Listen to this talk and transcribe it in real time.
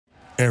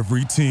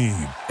Every team,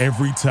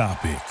 every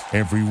topic,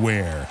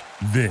 everywhere.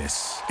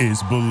 This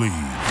is Believe.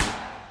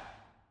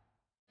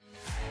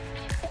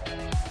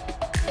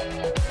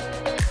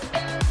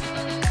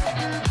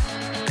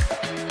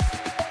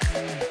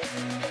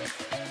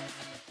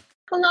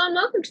 Hello and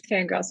welcome to the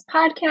Fangirls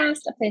Podcast,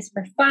 a place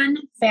for fun,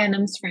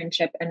 fandoms,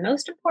 friendship, and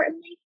most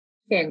importantly,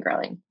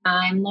 fangirling.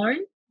 I'm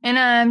Lauren. And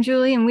I'm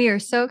Julie, and we are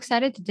so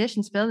excited to dish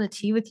and spill the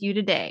tea with you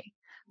today.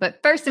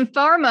 But first and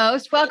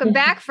foremost, welcome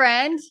back,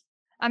 friend.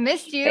 I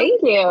missed you.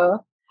 Thank you.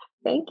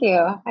 Thank you.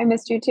 I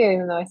missed you too,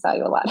 even though I saw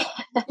you a lot.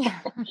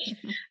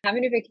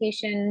 Having a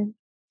vacation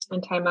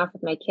and time off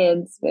with my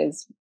kids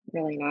was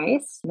really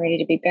nice. I'm ready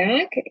to be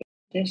back.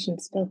 Dish and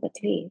spill the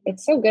tea.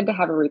 It's so good to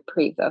have a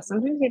reprieve, though.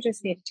 Sometimes you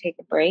just need to take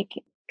a break,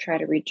 try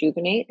to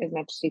rejuvenate as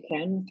much as you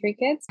can with 3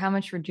 kids. How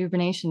much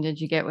rejuvenation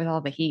did you get with all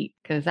the heat?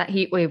 Because that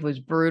heat wave was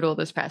brutal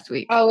this past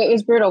week. Oh, it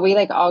was brutal. We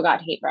all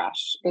got heat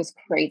rash. It was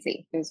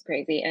crazy. It was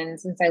crazy. And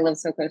since I live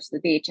so close to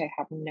the beach, I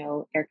have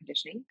no air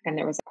conditioning and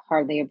there was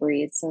hardly a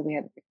breeze. So we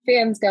had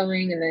fans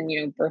going and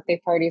then,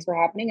 birthday parties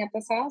were happening at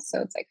this house.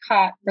 So it's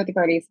hot birthday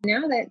parties.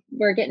 Now that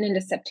we're getting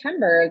into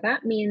September,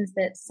 that means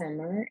that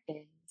summer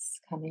is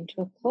coming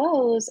to a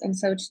close. And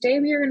so today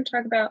we are going to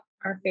talk about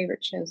our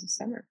favorite shows of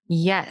summer.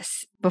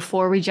 Yes.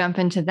 Before we jump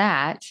into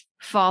that,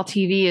 fall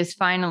TV is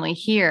finally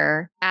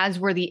here, as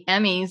were the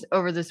Emmys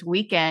over this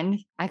weekend.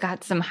 I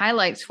got some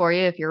highlights for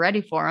you if you're ready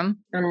for them.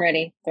 I'm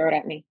ready. Throw it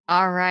at me.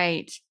 All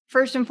right.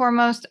 First and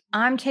foremost,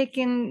 I'm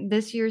taking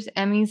this year's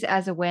Emmys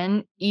as a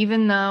win,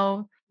 even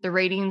though the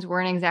ratings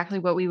weren't exactly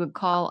what we would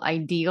call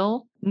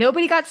ideal.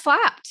 Nobody got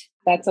slapped.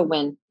 That's a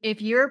win.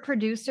 If you're a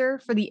producer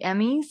for the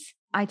Emmys,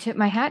 I tip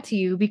my hat to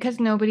you because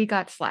nobody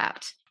got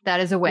slapped. That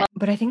is a win.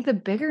 But I think the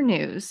bigger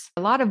news,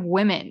 a lot of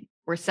women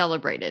were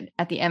celebrated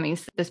at the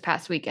Emmys this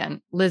past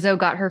weekend. Lizzo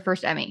got her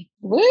first Emmy.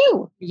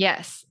 Woo!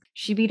 Yes.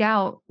 She beat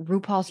out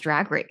RuPaul's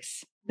Drag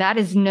Race. That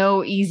is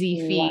no easy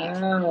feat.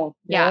 Wow.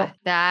 Yeah,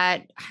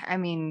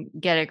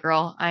 get it,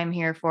 girl. I'm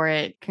here for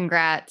it.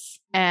 Congrats.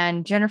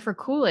 And Jennifer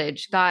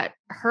Coolidge got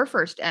her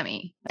first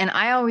Emmy. And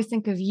I always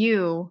think of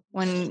you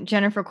when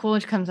Jennifer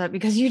Coolidge comes up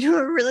because you do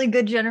a really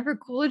good Jennifer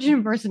Coolidge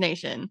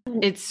impersonation.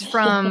 It's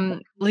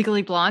from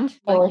Legally Blonde.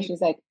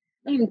 She's like,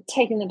 I'm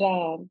taking the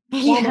dog.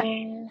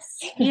 Yes.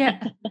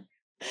 Yeah.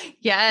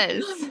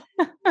 Yes.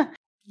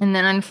 And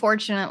then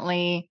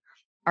unfortunately,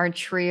 our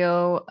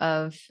trio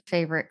of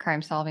favorite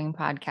crime-solving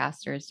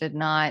podcasters did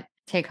not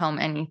take home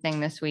anything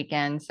this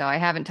weekend. So I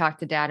haven't talked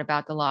to Dad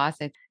about the loss.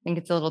 I think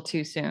it's a little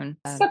too soon.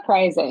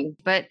 Surprising.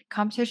 But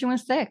competition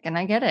was thick, and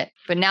I get it.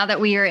 But now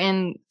that we are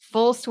in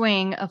full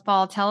swing of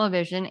fall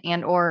television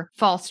and or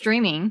fall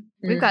streaming,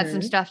 we've got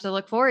some stuff to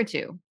look forward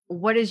to.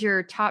 What is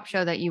your top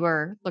show that you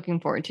are looking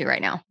forward to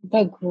right now?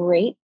 The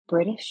Great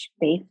British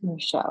Baking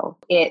Show.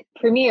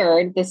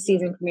 This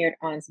season premiered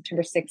on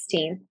September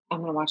 16th. I'm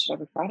going to watch it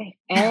every Friday.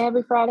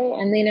 Every Friday.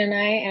 And Lena and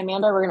I and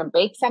Amanda, we're going to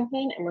bake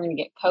something and we're going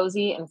to get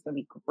cozy and it's going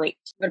to be great.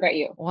 What about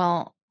you?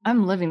 Well,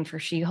 I'm living for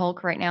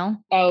She-Hulk right now.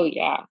 Oh,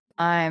 yeah.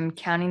 I'm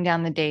counting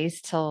down the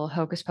days till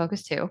Hocus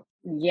Pocus 2.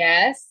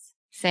 Yes.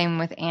 Same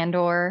with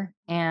Andor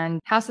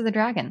and House of the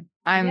Dragon.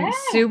 I'm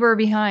super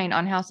behind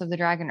on House of the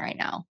Dragon right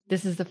now.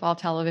 This is the fall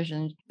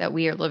television that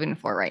we are living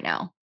for right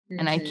now.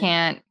 And I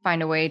can't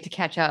find a way to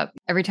catch up.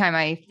 Every time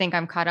I think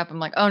I'm caught up, I'm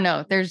like, oh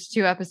no, there's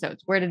 2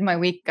 episodes. Where did my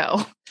week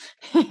go?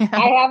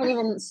 I haven't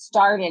even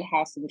started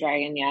House of the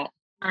Dragon yet.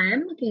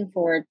 I'm looking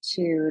forward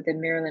to the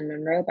Marilyn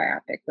Monroe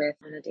biopic with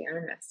Ana de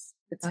Armas.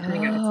 It's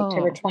coming out on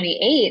September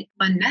 28th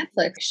on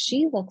Netflix.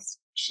 She looks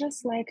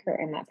just like her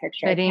in that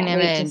picture. Fitting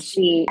image.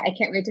 I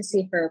can't wait to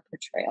see her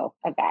portrayal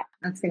of that.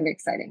 That's going to be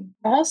exciting.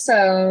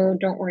 Also,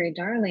 Don't Worry,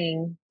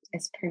 Darling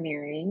is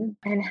premiering.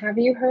 And have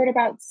you heard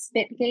about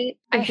Spitgate?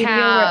 I have.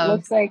 Where it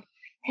looks like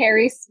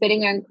Harry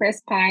spitting on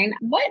Chris Pine.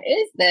 What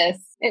is this?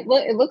 It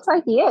looks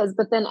like he is,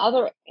 but then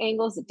other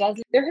angles it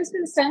doesn't. There has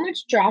been so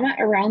much drama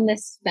around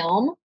this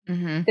film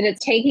that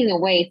it's taking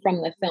away from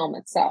the film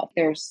itself.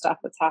 There's stuff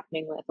that's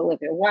happening with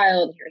Olivia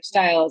Wilde, Harry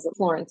Styles,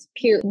 Florence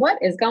Pugh. What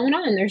is going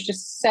on? There's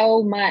just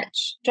so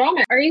much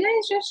drama. Are you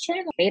guys just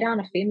trying to hate on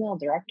a female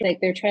director?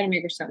 They're trying to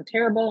make her sound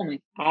terrible. I'm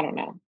like, I don't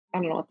know. I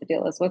don't know what the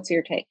deal is. What's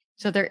your take?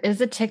 So there is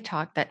a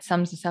TikTok that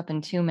sums this up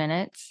in 2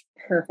 minutes.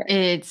 Perfect.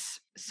 It's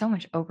so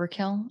much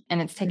overkill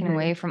and it's taken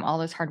away from all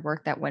this hard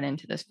work that went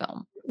into this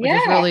film, which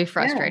is really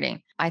frustrating. Yeah.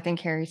 I think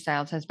Harry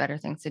Styles has better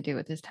things to do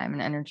with his time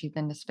and energy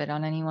than to spit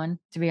on anyone.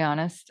 To be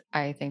honest,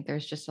 I think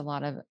there's just a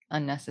lot of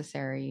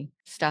unnecessary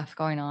stuff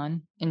going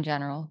on in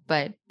general,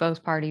 but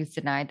both parties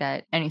denied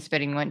that any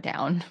spitting went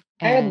down.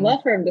 I would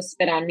love for him to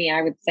spit on me.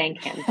 I would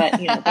thank him, but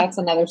that's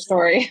another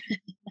story.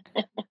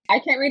 I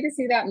can't wait to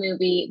see that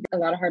movie. A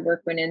lot of hard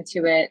work went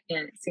into it,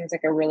 and it seems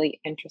like a really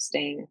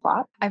interesting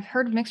plot. I've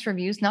heard mixed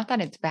reviews. Not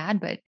that it's bad,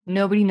 but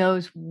nobody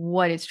knows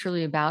what it's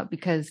truly about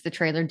because the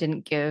trailer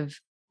didn't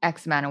give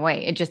X amount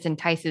away. It just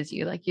entices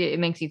you. Like it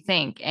makes you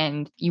think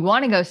and you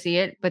want to go see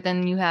it, but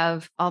then you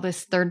have all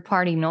this third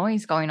party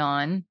noise going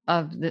on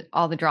of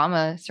all the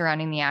drama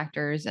surrounding the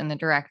actors and the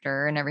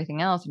director and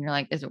everything else. And you're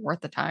like, is it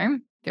worth the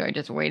time? Do I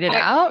just wait it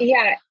out?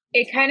 Yeah.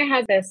 It kind of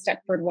has the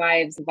Stepford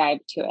Wives vibe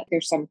to it.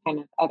 There's some kind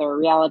of other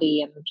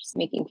reality and just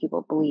making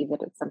people believe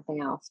that it's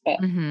something else. But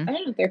I don't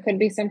know. There could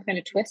be some kind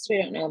of twist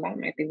we don't know about.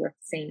 It might be worth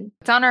seeing.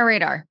 It's on our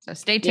radar. So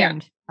stay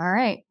tuned. Yeah. All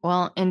right.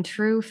 Well, in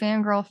true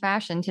fangirl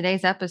fashion,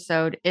 today's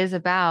episode is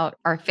about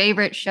our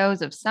favorite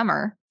shows of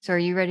summer. So are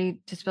you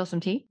ready to spill some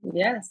tea?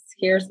 Yes.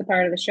 Here's the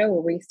part of the show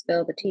where we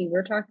spill the tea.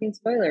 We're talking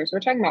spoilers. We're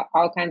talking about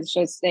all kinds of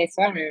shows today.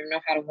 So I don't even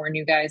know how to warn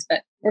you guys,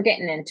 but we're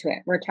getting into it.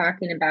 We're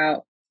talking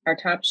about our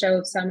top show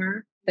of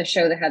summer, the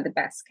show that had the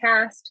best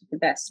cast, the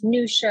best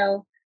new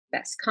show,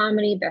 best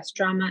comedy, best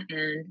drama,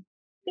 and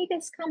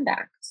biggest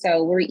comeback.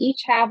 So we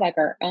each have like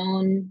our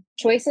own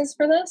choices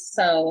for this.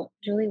 So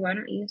Julie, why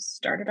don't you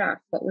start it off?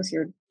 What was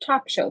your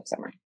top show of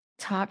summer?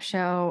 Top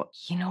show.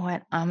 You know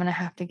what? I'm going to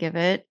have to give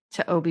it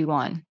to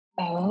Obi-Wan.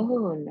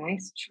 Oh,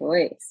 nice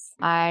choice.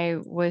 I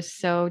was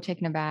so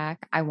taken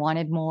aback. I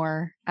wanted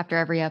more after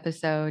every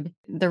episode.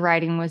 The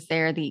writing was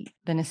there. The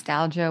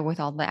nostalgia with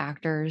all the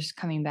actors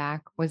coming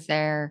back was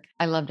there.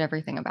 I loved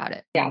everything about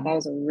it. Yeah, that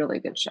was a really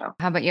good show.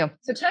 How about you?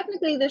 So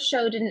technically the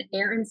show didn't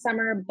air in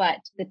summer, but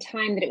the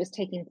time that it was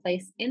taking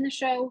place in the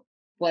show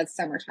was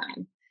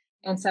summertime.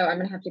 And so I'm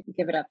going to have to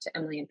give it up to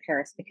Emily and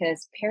Paris,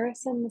 because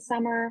Paris in the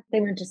summer,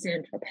 they went to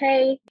San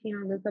Tropez. You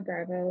know, Luca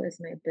Bravo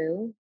is my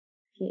boo.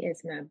 He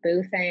is my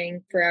boo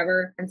thing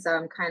forever. And so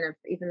I'm kind of,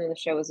 even though the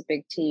show was a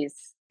big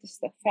tease, just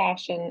the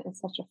fashion is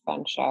such a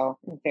fun show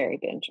and very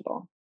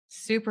bingeable.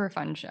 Super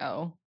fun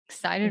show.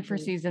 Excited for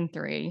season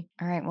 3.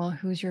 All right. Well,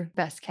 who's your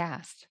best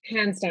cast?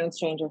 Hands down,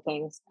 Stranger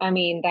Things. I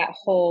mean, that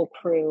whole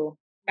crew,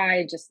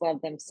 I just love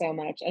them so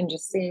much. And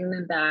just seeing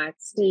them back,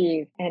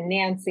 Steve and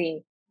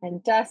Nancy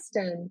and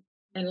Dustin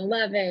and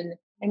Eleven,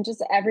 and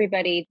just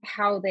everybody,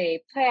 how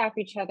they play off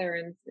each other.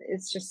 And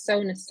it's just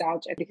so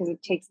nostalgic because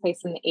it takes place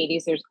in the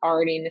 80s. There's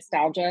already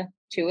nostalgia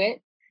to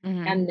it.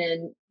 Mm-hmm. And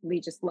then we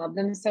just love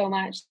them so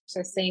much.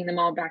 So seeing them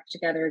all back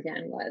together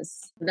again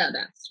was the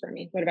best for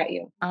me. What about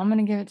you? I'm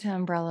going to give it to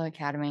Umbrella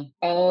Academy.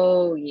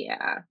 Oh,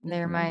 yeah.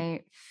 They're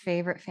my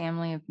favorite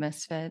family of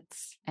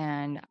misfits.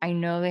 And I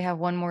know they have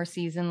one more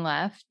season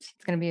left.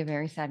 It's going to be a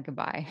very sad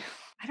goodbye.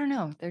 I don't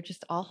know. They're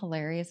just all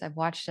hilarious. I've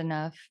watched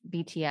enough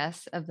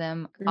BTS of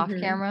them off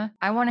camera.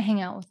 I want to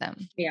hang out with them.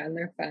 Yeah, and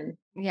they're fun.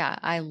 Yeah,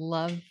 I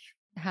love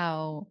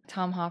how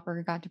Tom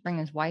Hopper got to bring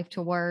his wife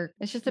to work.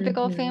 It's just a big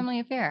old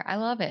family affair. I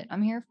love it.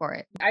 I'm here for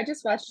it. I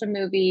just watched a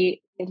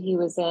movie that he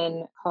was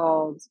in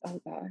called, oh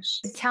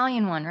gosh.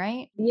 Italian one,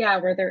 right? Yeah,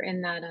 where they're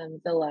in that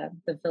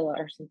the villa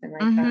or something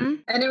like that.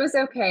 And it was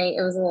okay.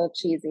 It was a little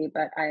cheesy,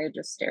 but I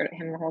just stared at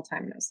him the whole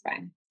time and it was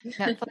fine.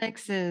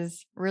 Netflix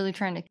is really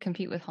trying to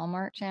compete with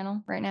Hallmark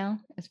Channel right now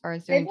as far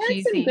as doing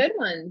cheesy. They've had some good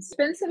ones.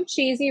 There's been some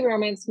cheesy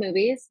romance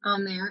movies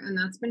on there, and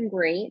that's been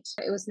great.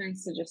 It was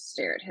nice to just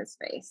stare at his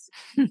face.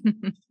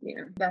 You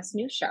know, best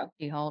new show.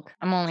 She-Hulk.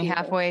 I'm only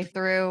halfway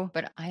through,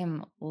 but I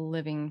am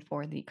living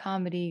for the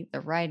comedy, the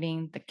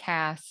writing, the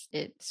cast.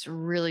 It's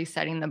really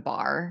setting the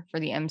bar for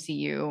the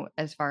MCU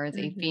as far as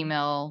a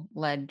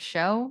female-led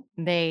show.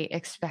 They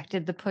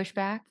expected the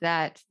pushback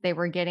that they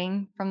were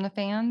getting from the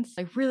fans.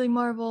 Like, really,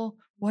 Marvel?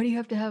 Why do you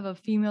have to have a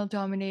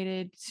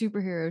female-dominated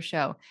superhero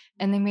show?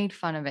 And they made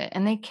fun of it,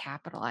 and they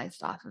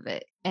capitalized off of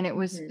it. And it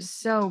was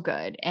so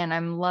good. And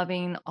I'm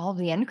loving all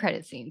the end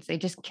credit scenes. They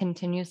just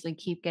continuously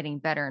keep getting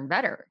better and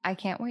better. I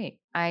can't wait.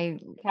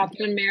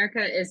 Captain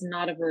America is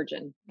not a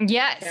virgin.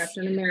 Yes.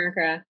 Captain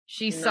America.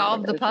 She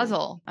solved the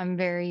puzzle. I'm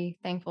very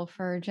thankful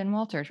for Jen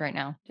Walters right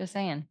now. Just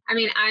saying. I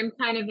mean, I'm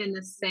kind of in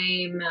the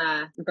same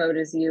boat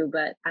as you,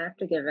 but I have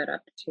to give it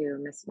up to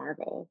Miss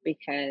Marvel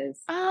because,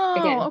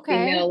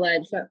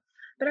 female-led show.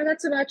 But I got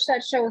to watch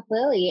that show with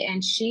Lily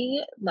and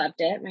she loved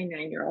it, my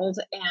 9-year-old.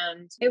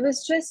 And it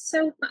was just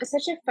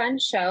such a fun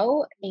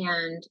show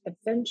and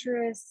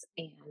adventurous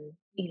and,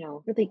 you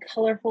know, really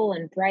colorful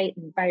and bright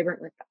and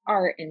vibrant with the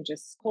art and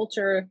just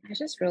culture. I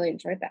just really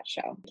enjoyed that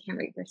show. Can't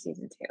wait for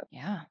season 2.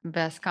 Yeah.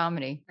 Best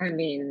comedy. I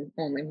mean,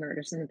 only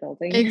Murders in the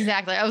Building.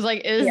 Exactly. I was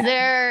like, is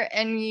there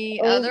any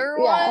other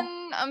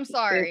one? I'm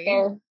sorry.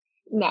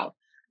 No.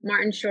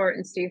 Martin Short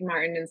and Steve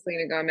Martin and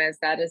Selena Gomez.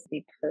 That is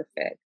the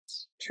perfect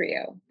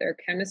trio. Their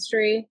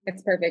chemistry,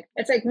 it's perfect.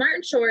 It's like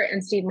Martin Short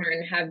and Steve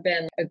Martin have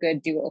been a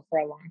good duo for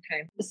a long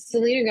time.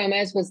 Selena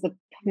Gomez was the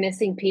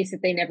missing piece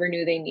that they never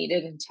knew they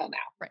needed until now.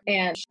 Right.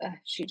 And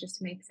she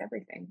just makes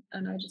everything.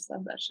 And I just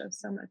love that show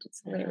so much.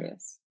 It's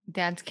hilarious.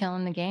 Dad's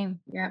killing the game.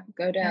 Yeah,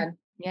 go Dad.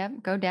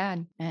 Yep, go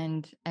Dad.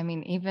 And I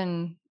mean,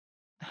 even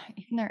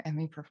their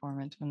Emmy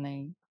performance when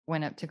they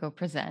went up to go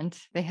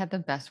present, they had the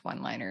best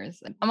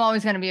one-liners. I'm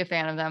always going to be a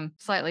fan of them.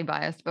 Slightly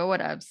biased, but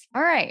whatevs.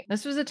 All right.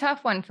 This was a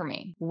tough one for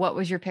me. What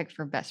was your pick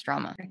for best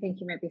drama? I think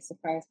you might be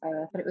surprised by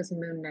this, but it was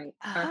Moon Knight.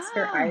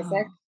 Oscar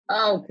Isaac.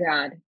 Oh,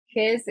 God.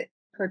 His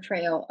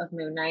portrayal of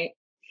Moon Knight,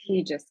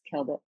 he just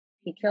killed it.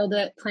 He killed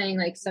it, playing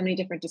like so many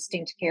different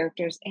distinct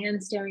characters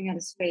and staring at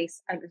his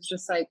face. I was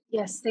just like,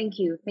 yes, thank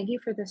you. Thank you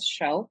for this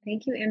show.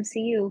 Thank you,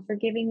 MCU, for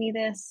giving me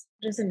this.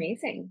 It was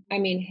amazing. I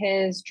mean,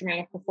 his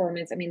dramatic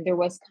performance, I mean, there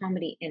was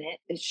comedy in it.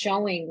 It's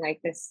showing like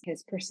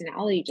his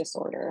personality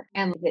disorder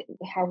and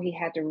how he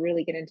had to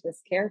really get into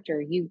this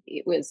character.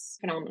 It was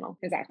phenomenal,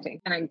 his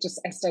acting. And I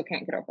still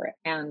can't get over it.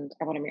 And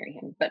I want to marry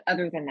him. But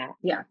other than that,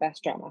 yeah,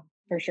 best drama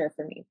for sure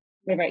for me.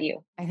 What about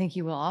you? I think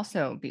you will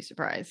also be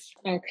surprised.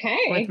 Okay.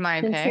 With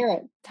my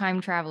pick, Time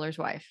Traveler's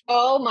Wife.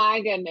 Oh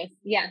my goodness.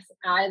 Yes,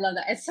 I love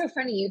that. It's so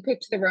funny. You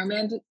picked the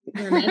romantic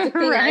thing.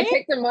 Right? I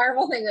picked the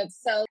Marvel thing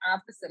that's so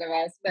opposite of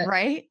us. But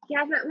right?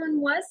 Yeah, that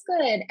one was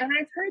good. And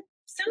I've heard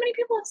so many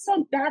people have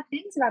said bad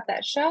things about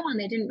that show and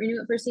they didn't renew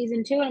it for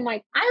season 2. And I'm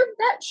like,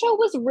 that show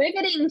was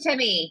riveting to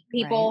me,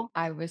 people.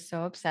 Right? I was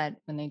so upset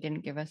when they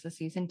didn't give us a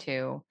season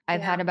 2.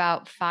 I've had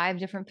about 5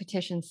 different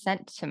petitions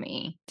sent to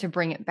me to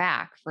bring it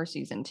back for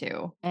season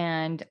 2.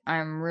 And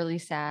I'm really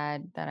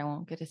sad that I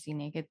won't get to see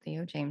naked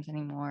Theo James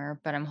anymore,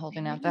 but I'm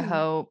holding out the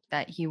hope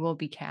that he will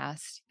be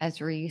cast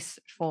as Reese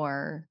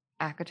for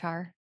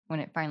ACOTAR when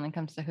it finally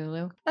comes to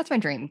Hulu. That's my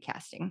dream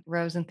casting.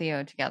 Rose and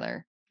Theo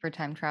together for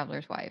Time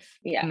Traveler's Wife.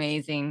 Yeah.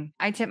 Amazing.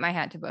 I tip my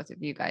hat to both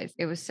of you guys.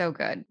 It was so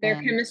good. Their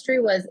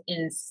chemistry was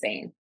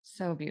insane.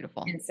 So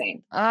beautiful.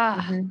 Insane.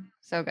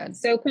 So good.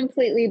 So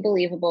completely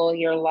believable.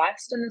 You're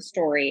lost in the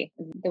story.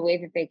 The way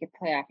that they could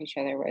play off each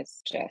other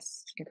was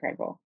just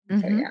incredible. So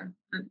yeah,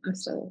 I'm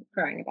still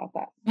crying about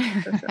that.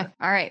 For sure.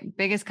 All right.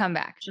 Biggest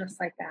comeback. Just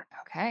like that.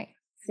 Okay.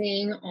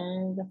 Seeing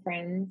all the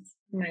friends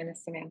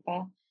minus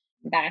Samantha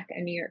back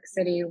in New York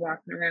City,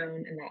 walking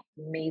around in that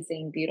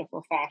amazing,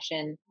 beautiful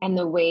fashion, and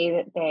the way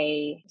that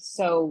they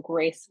so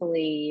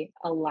gracefully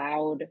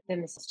allowed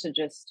them to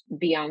just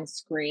be on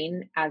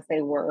screen as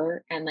they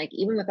were. And like,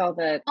 even with all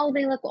the,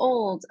 they look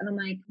old. And I'm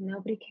like,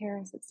 nobody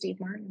cares that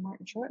Steve Martin and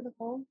Martin Short look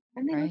old.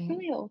 And they look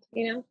really old,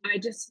 you know? I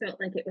just felt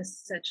like it was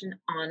such an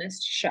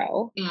honest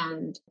show.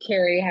 And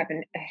Carrie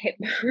having a hip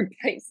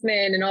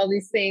replacement and all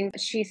these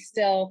things, she's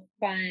still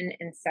fun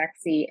and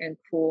sexy and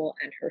cool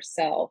and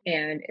herself.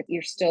 And if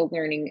you're still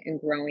learning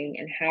and growing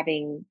and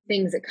having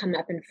things that come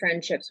up in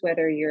friendships,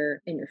 whether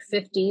you're in your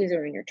 50s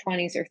or in your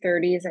 20s or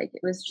 30s, like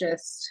it was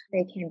just,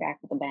 they came back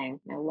with a bang.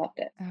 I loved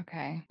it.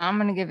 Okay. I'm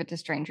going to give it to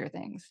Stranger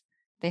Things.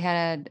 They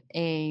had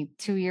a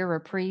 2-year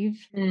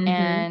reprieve,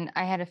 and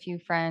I had a few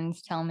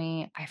friends tell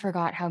me, I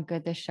forgot how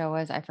good this show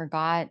was. I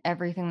forgot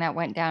everything that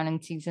went down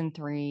in season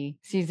 3.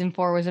 Season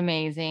 4 was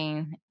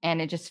amazing,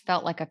 and it just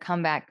felt like a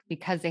comeback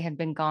because they had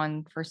been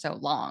gone for so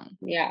long.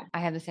 Yeah. I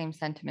have the same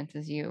sentiments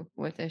as you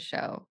with this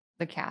show.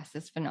 The cast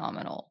is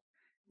phenomenal.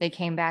 They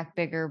came back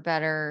bigger,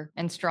 better,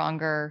 and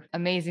stronger,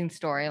 amazing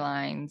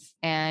storylines.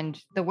 And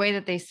the way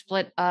that they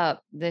split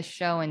up this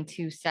show in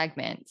 2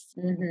 segments,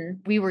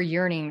 we were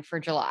yearning for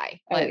July.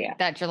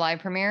 That July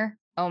premiere.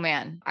 Oh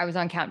man, I was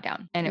on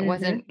countdown and it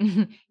wasn't,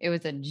 it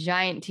was a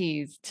giant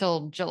tease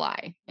till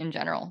July in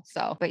general.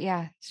 So, but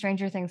yeah,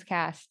 Stranger Things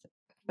cast,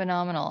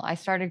 phenomenal. I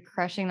started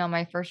crushing on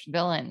my first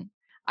villain.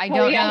 I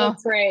don't know.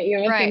 That's right.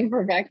 You're looking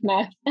for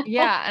Vecna.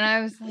 Yeah. And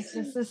I was like,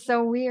 this is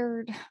so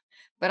weird.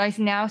 But I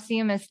now see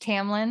him as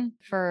Tamlin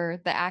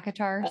for the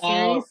ACOTAR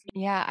series.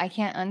 Yeah, I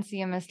can't unsee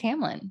him as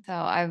Tamlin. So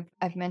I've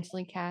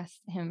mentally cast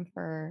him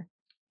for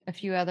a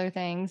few other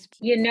things.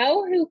 You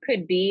know who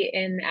could be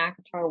in the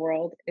ACOTAR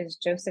world is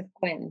Joseph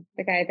Quinn,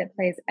 the guy that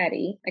plays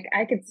Eddie. Like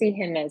I could see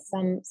him as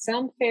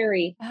some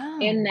fairy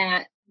in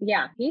that.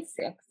 Yeah, he's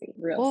sexy,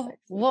 sexy.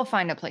 We'll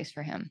find a place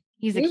for him.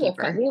 He's a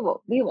keeper.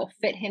 We will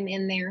fit him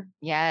in there.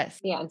 Yes.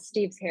 Yeah, and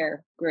Steve's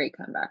hair, great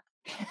comeback.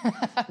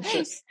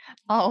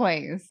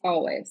 Always.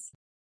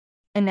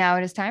 And now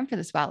it is time for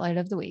the Spotlight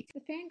of the Week.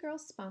 The Fangirl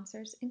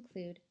sponsors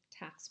include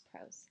Tax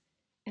Pros,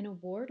 an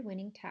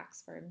award-winning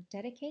tax firm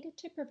dedicated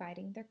to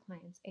providing their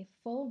clients a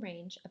full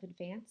range of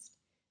advanced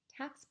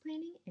tax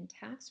planning and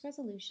tax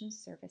resolution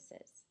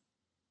services.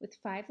 With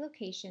 5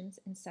 locations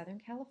in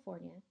Southern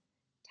California,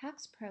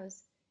 Tax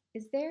Pros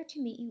is there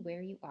to meet you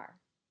where you are,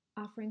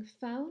 offering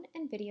phone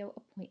and video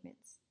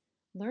appointments.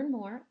 Learn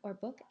more or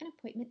book an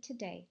appointment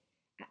today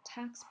at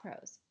Tax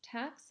Pros,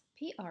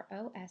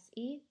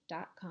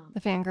 taxprose.com.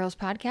 The Fangirls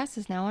podcast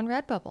is now on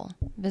Redbubble.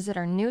 Visit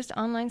our newest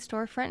online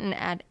storefront and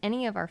add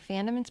any of our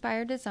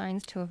fandom-inspired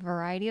designs to a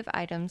variety of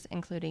items,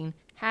 including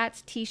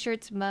hats,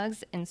 t-shirts,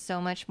 mugs, and so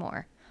much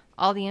more.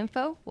 All the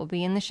info will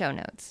be in the show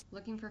notes.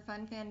 Looking for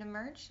fun fandom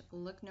merch?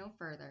 Look no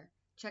further.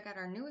 Check out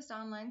our newest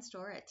online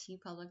store at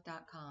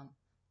tpublic.com.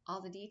 All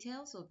the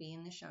details will be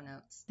in the show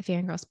notes. The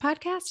Fangirls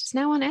podcast is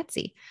now on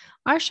Etsy.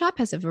 Our shop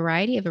has a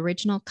variety of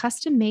original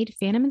custom-made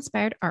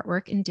fandom-inspired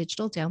artwork in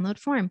digital download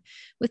form,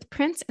 with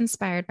prints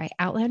inspired by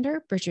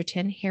Outlander,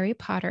 Bridgerton, Harry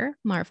Potter,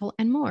 Marvel,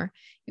 and more.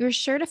 You are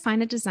sure to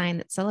find a design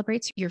that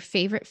celebrates your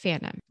favorite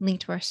fandom. Link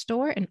to our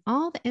store and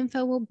all the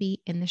info will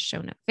be in the show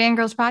notes.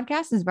 Fangirls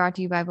podcast is brought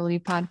to you by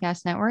Believe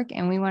Podcast Network,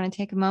 and we want to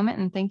take a moment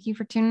and thank you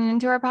for tuning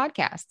into our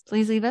podcast.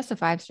 Please leave us a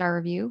 5-star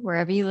review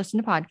wherever you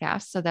listen to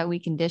podcasts so that we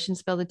can dish and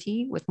spill the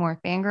tea with with more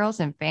fangirls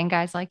and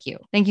fanguys like you.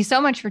 Thank you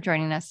so much for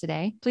joining us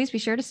today. Please be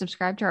sure to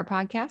subscribe to our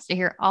podcast to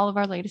hear all of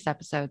our latest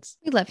episodes.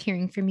 We love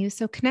hearing from you,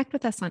 so connect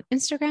with us on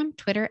Instagram,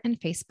 Twitter, and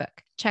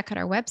Facebook. Check out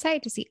our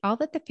website to see all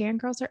that the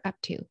fangirls are up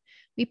to.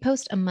 We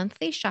post a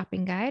monthly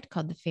shopping guide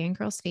called The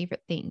Fangirls'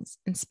 Favorite Things,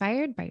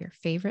 inspired by your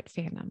favorite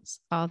fandoms.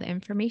 All the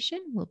information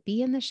will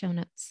be in the show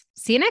notes.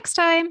 See you next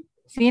time.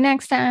 See you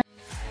next time.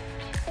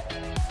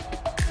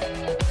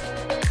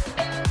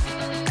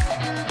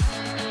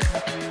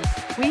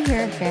 We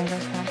here at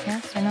Fangirls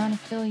Podcast are not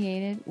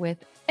affiliated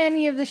with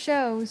any of the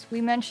shows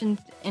we mentioned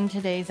in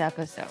today's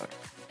episode.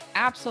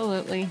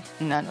 Absolutely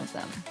none of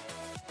them,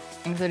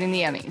 including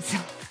the Emmys.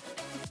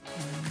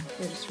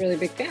 We're just really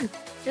big fans.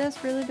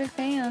 Just really big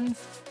fans.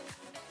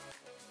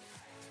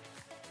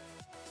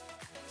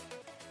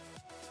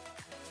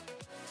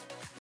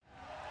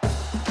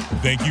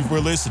 Thank you for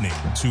listening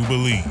to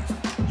Believe.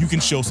 You can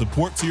show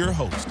support to your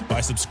host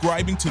by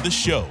subscribing to the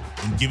show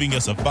and giving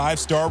us a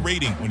 5-star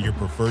rating on your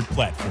preferred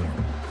platform.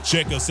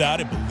 Check us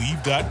out at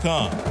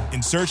Believe.com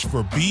and search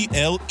for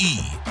BLEAV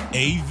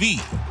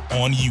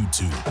on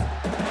YouTube.